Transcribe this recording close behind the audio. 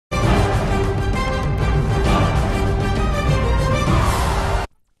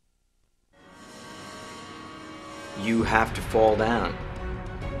have to fall down.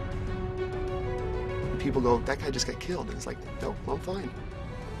 People go, that guy just got killed. And it's like, no, I'm fine.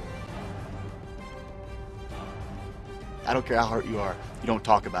 I don't care how hurt you are, you don't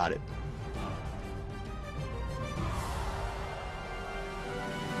talk about it.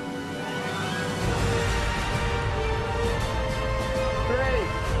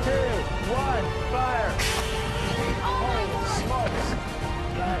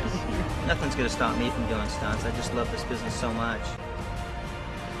 Nothing's going to stop me from doing stunts. I just love this business so much.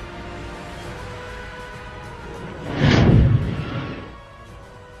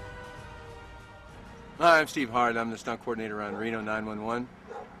 Hi, I'm Steve Hart. I'm the stunt coordinator on Reno 911.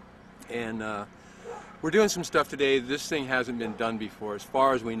 And we're doing some stuff today. This thing hasn't been done before, as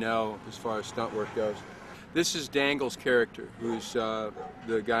far as we know, as far as stunt work goes. This is Dangle's character, who's the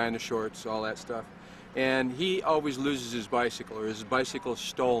guy in the shorts, all that stuff. And he always loses his bicycle, or his bicycle's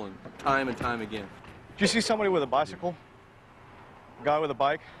stolen, time and time again. Did you see somebody with a bicycle? A guy with a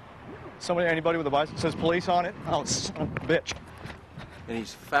bike? Anybody with a bicycle? It says police on it? Oh, son of a bitch. And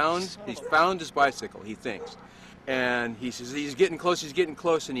he's found his bicycle, he thinks. And he says he's getting close,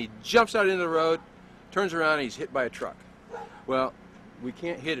 and he jumps out into the road, turns around, and he's hit by a truck. Well, we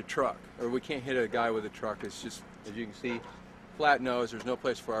can't hit a truck, or we can't hit a guy with a truck. It's just, as you can see, flat nose. There's no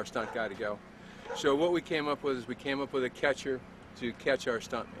place for our stunt guy to go. So what we came up with is we came up with a catcher to catch our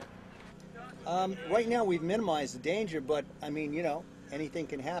stuntman. Right now we've minimized the danger, but I mean, you know, anything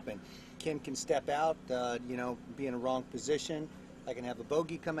can happen. Kim can step out, you know, be in a wrong position. I can have a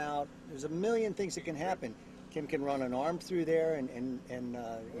bogey come out. There's a million things that can happen. Kim can run an arm through there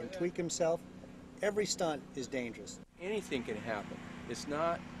and tweak himself. Every stunt is dangerous. Anything can happen. It's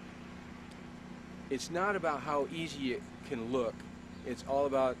not about how easy it can look. It's all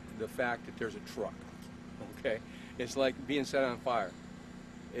about the fact that there's a truck, okay? It's like being set on fire.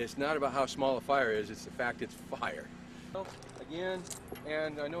 It's not about how small a fire is, it's the fact it's fire. Again,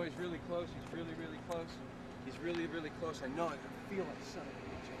 and I know he's really close, he's really, really close. He's really, really close. I know it, I feel it, son of a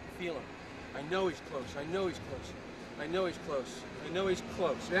bitch, I feel him. I know he's close, I know he's close. I know he's close, I know he's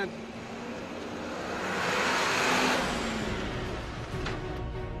close. And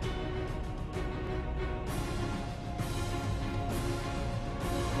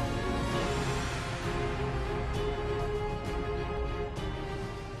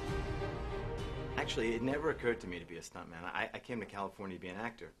Actually, it never occurred to me to be a stuntman. I came to California to be an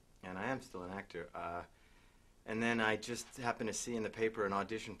actor, and I am still an actor. And then I just happened to see in the paper an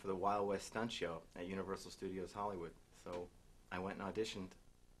audition for the Wild West Stunt Show at Universal Studios Hollywood. So I went and auditioned,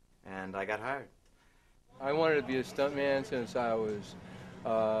 and I got hired. I wanted to be a stuntman since I was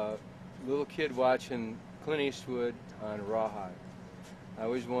a little kid watching Clint Eastwood on Rawhide. I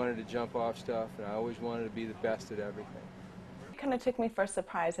always wanted to jump off stuff, and I always wanted to be the best at everything. It kind of took me for a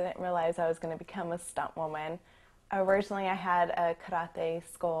surprise. I didn't realize I was going to become a stunt woman. Originally, I had a karate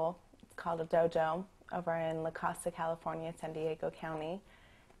school. It's called a dojo over in La Costa, California, San Diego County.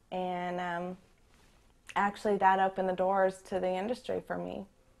 And actually, that opened the doors to the industry for me.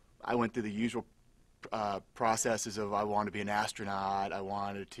 I went through the usual processes of I wanted to be an astronaut.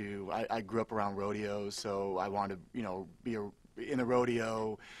 I grew up around rodeos, so I wanted to, you know, be in the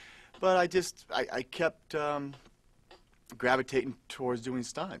rodeo. But I kept gravitating towards doing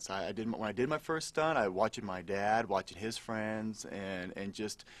stunts. When I did my first stunt, I watching my dad, watching his friends, and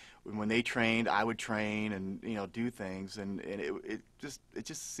just when they trained, I would train and, you know, do things, and it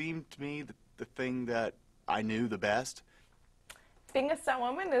just seemed to me the thing that I knew the best. Being a stunt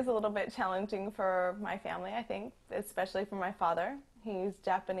woman is a little bit challenging for my family, I think, especially for my father. He's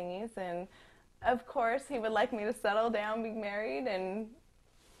Japanese, and of course he would like me to settle down, be married, and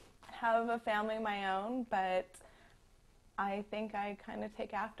have a family of my own, but I think I kind of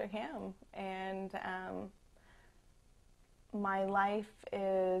take after him, and my life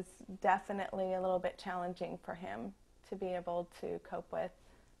is definitely a little bit challenging for him to be able to cope with,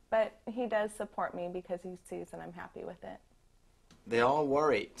 but he does support me because he sees that I'm happy with it. They all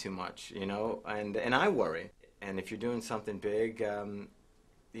worry too much, you know, and I worry. And if you're doing something big,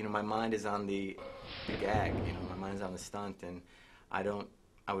 you know, my mind is on the gag, you know, my mind is on the stunt, and I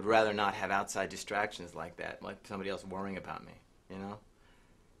would rather not have outside distractions like that, like somebody else worrying about me, you know.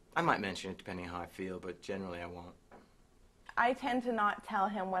 I might mention it depending on how I feel, but generally I won't. I tend to not tell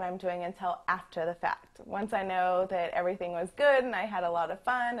him what I'm doing until after the fact. Once I know that everything was good and I had a lot of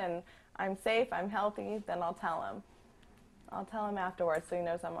fun and I'm safe, I'm healthy, then I'll tell him. I'll tell him afterwards so he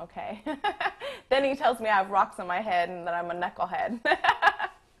knows I'm okay. Then he tells me I have rocks on my head and that I'm a knucklehead.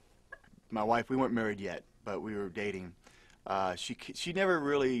 My wife, we weren't married yet, but we were dating. She never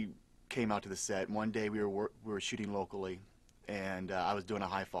really came out to the set. One day we were shooting locally, and I was doing a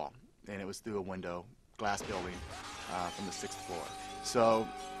high fall, and it was through a window, glass building. from the 6th floor. So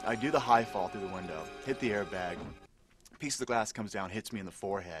I do the high fall through the window, hit the airbag, piece of the glass comes down, hits me in the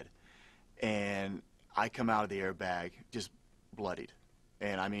forehead, and I come out of the airbag just bloodied.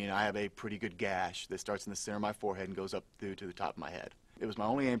 And I mean, I have a pretty good gash that starts in the center of my forehead and goes up through to the top of my head. It was my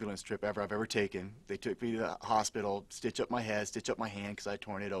only ambulance trip I've ever taken. They took me to the hospital, stitch up my head, stitch up my hand because I had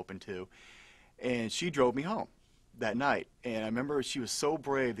torn it open too. And she drove me home that night. And I remember she was so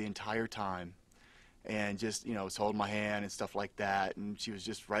brave the entire time and just, you know, was holding my hand and stuff like that. And she was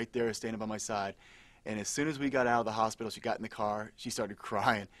just right there standing by my side. And as soon as we got out of the hospital, she got in the car, she started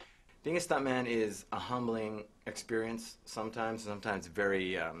crying. Being a stuntman is a humbling experience sometimes. Sometimes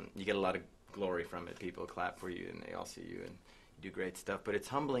very, you get a lot of glory from it. People clap for you and they all see you and you do great stuff. But it's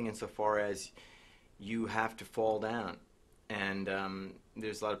humbling insofar as you have to fall down. And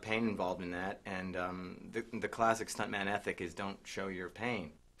there's a lot of pain involved in that. And the classic stuntman ethic is don't show your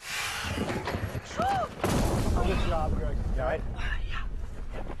pain. Good job, Greg. You all right?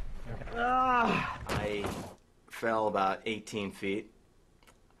 I fell about 18 feet.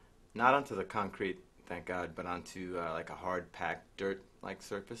 Not onto the concrete, thank God, but onto like a hard packed dirt-like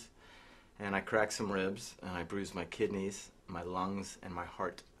surface. And I cracked some ribs, and I bruised my kidneys, my lungs, and my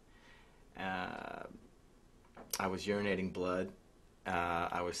heart. I was urinating blood.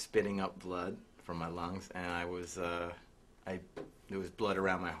 I was spitting up blood from my lungs, and there was blood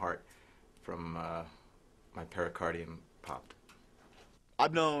around my heart from my pericardium popped.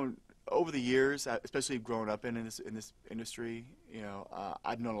 I've known over the years, especially growing up in this industry, you know,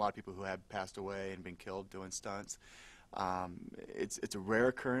 I've known a lot of people who have passed away and been killed doing stunts. It's a rare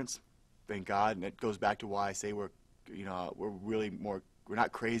occurrence, thank God, and it goes back to why I say we're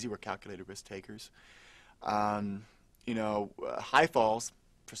not crazy, we're calculated risk takers. You know, high falls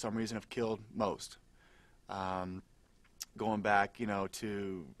for some reason have killed most. Going back, you know,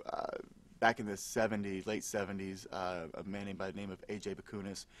 to back in the 70s, late 70s, a man by the name of A.J.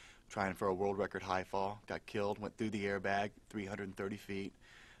 Bakunis, trying for a world record high fall, got killed, went through the airbag, 330 feet.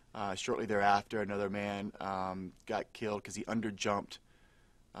 Shortly thereafter, another man got killed because he underjumped.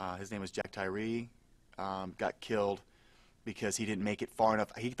 His name was Jack Tyree, got killed because he didn't make it far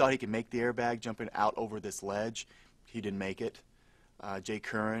enough. He thought he could make the airbag jumping out over this ledge. He didn't make it. Jay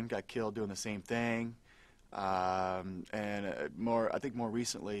Curran got killed doing the same thing. I think more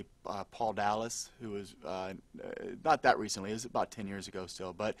recently, Paul Dallas, who was not that recently, it was about 10 years ago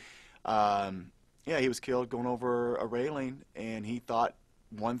still, but yeah, he was killed going over a railing, and he thought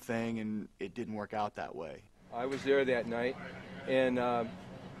one thing, and it didn't work out that way. I was there that night, and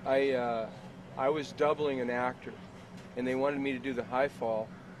I was doubling an actor, and they wanted me to do the high fall,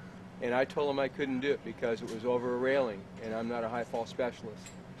 and I told them I couldn't do it because it was over a railing, and I'm not a high fall specialist.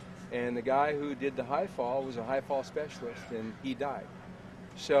 And the guy who did the high fall was a high fall specialist, and he died.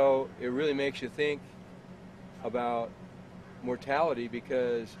 So it really makes you think about mortality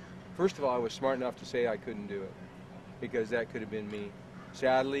because, first of all, I was smart enough to say I couldn't do it because that could have been me.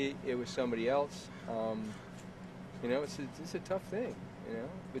 Sadly, it was somebody else. You know, it's a tough thing, you know,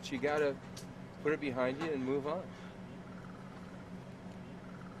 but you got to put it behind you and move on.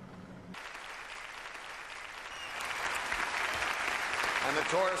 And the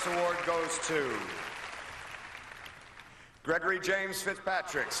Taurus Award goes to Gregory James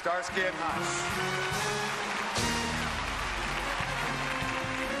Fitzpatrick, Starsky and Hutch.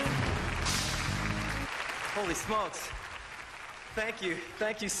 Holy smokes. Thank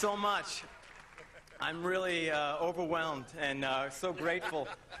you so much. I'm really overwhelmed and so grateful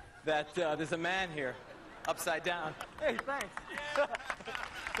that there's a man here, upside down. Hey, thanks.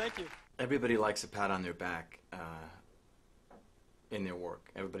 Thank you. Everybody likes a pat on their back in their work.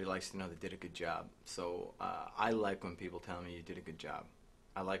 Everybody likes to know they did a good job. So I like when people tell me you did a good job.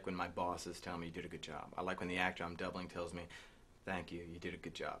 I like when my bosses tell me you did a good job. I like when the actor I'm doubling tells me, thank you, you did a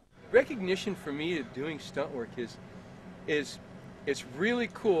good job. Recognition for me of doing stunt work is it's really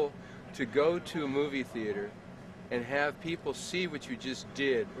cool to go to a movie theater and have people see what you just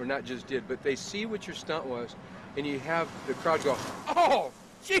did, or not just did, but they see what your stunt was, and you have the crowd go, oh,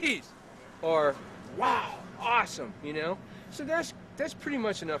 jeez, or wow, awesome, you know? So that's pretty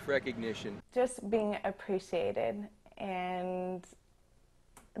much enough recognition. Just being appreciated, and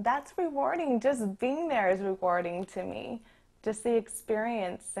that's rewarding. Just being there is rewarding to me. Just the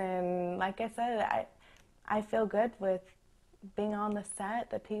experience, and like I said, I feel good with being on the set,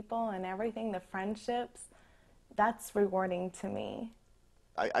 the people and everything, the friendships. That's rewarding to me.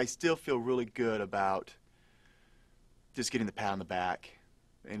 I still feel really good about just getting the pat on the back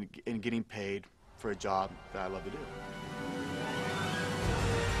and getting paid for a job that I love to do.